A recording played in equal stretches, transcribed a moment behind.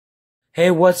Hey,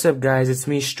 what's up guys, it's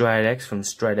me Stridex from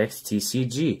Stridex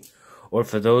TCG. Or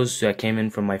for those that came in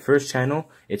from my first channel,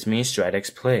 it's me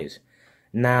Stridex Plays.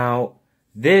 Now,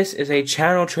 this is a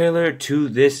channel trailer to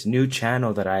this new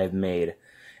channel that I have made.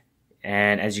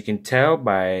 And as you can tell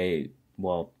by,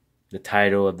 well, the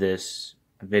title of this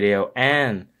video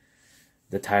and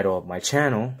the title of my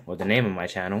channel, or the name of my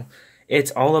channel,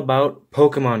 it's all about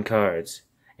Pokemon cards.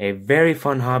 A very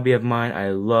fun hobby of mine. I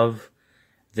love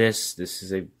this.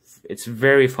 It's a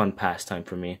very fun pastime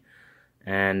for me,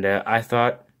 and I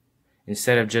thought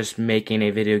instead of just making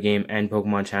a video game and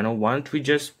Pokemon channel, why don't we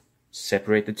just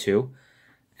separate the two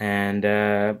and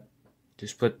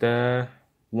just put the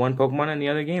one Pokemon and the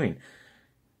other gaming.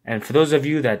 And for those of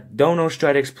you that don't know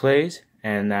Stridex Plays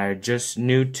and are just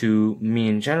new to me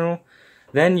in general,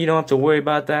 then you don't have to worry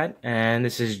about that. And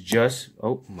this is just,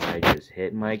 oh, I just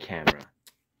hit my camera.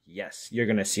 Yes, you're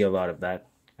gonna see a lot of that,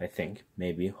 I think,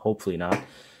 maybe, hopefully not.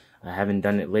 I haven't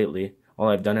done it lately. All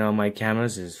I've done it on my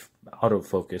cameras is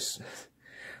autofocus.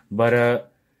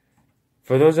 But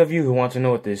for those of you who want to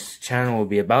know what this channel will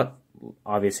be about,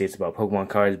 obviously it's about Pokemon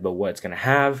cards, but what it's gonna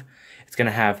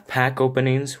have pack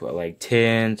openings, like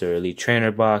tins or elite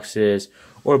trainer boxes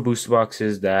or booster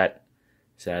boxes that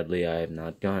sadly I have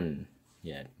not done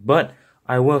yet, but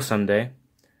I will someday.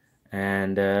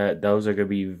 And those are gonna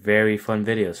be very fun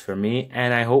videos for me,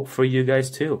 and I hope for you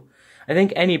guys too. I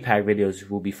think any pack videos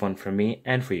will be fun for me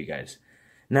and for you guys.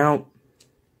 Now,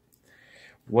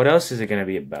 what else is it going to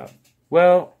be about?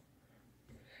 Well,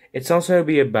 it's also going to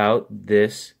be about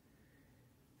this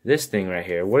thing right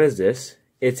here. What is this?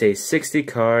 It's a 60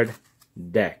 card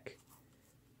deck.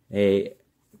 A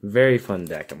very fun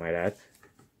deck, I might add.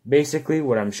 Basically,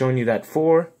 what I'm showing you that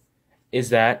for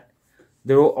is that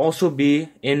there will also be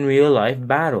in real life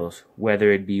battles,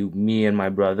 whether it be me and my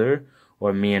brother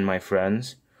or me and my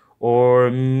friends, or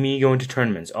me going to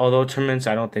tournaments. Although tournaments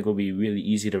I don't think will be really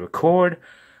easy to record,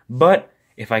 but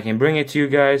if I can bring it to you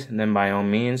guys, then by all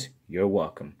means, you're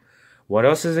welcome. What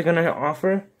else is it going to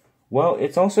offer? Well,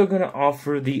 it's also going to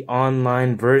offer the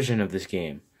online version of this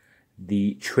game,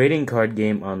 the trading card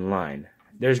game online.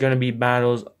 There's going to be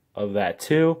battles of that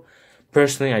too.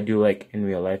 Personally, I do like in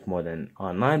real life more than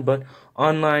online, but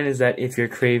online is that if you're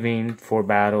craving for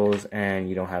battles and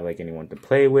you don't have like anyone to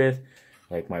play with,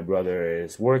 like my brother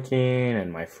is working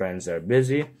and my friends are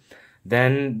busy,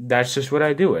 then that's just what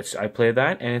I do. I play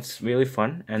that and it's really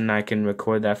fun, and I can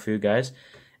record that for you guys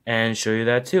and show you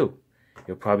that too.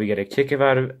 You'll probably get a kick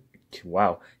out of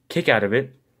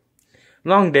it.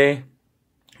 Long day.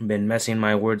 Been messing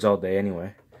my words all day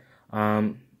anyway.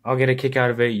 I'll get a kick out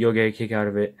of it, you'll get a kick out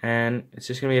of it, and it's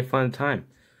just gonna be a fun time.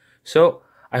 So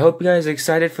I hope you guys are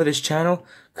excited for this channel,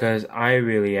 because I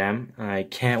really am. I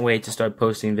can't wait to start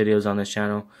posting videos on this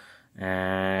channel.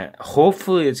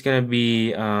 Hopefully it's going to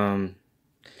be,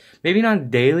 maybe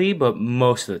not daily, but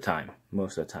most of the time.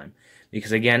 Most of the time.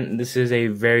 Because again, this is a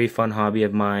very fun hobby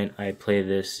of mine. I play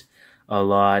this a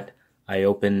lot. I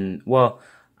don't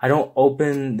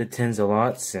open the tins a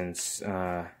lot, since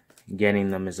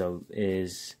getting them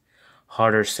is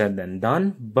harder said than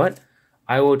done. But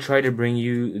I will try to bring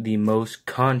you the most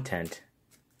content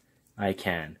I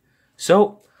can.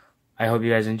 So, I hope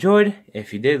you guys enjoyed.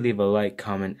 If you did, leave a like,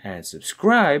 comment, and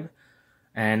subscribe.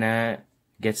 And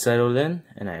get settled in.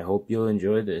 And I hope you'll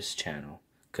enjoy this channel,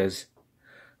 because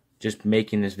just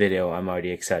making this video, I'm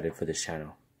already excited for this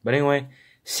channel. But anyway,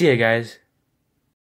 see ya guys.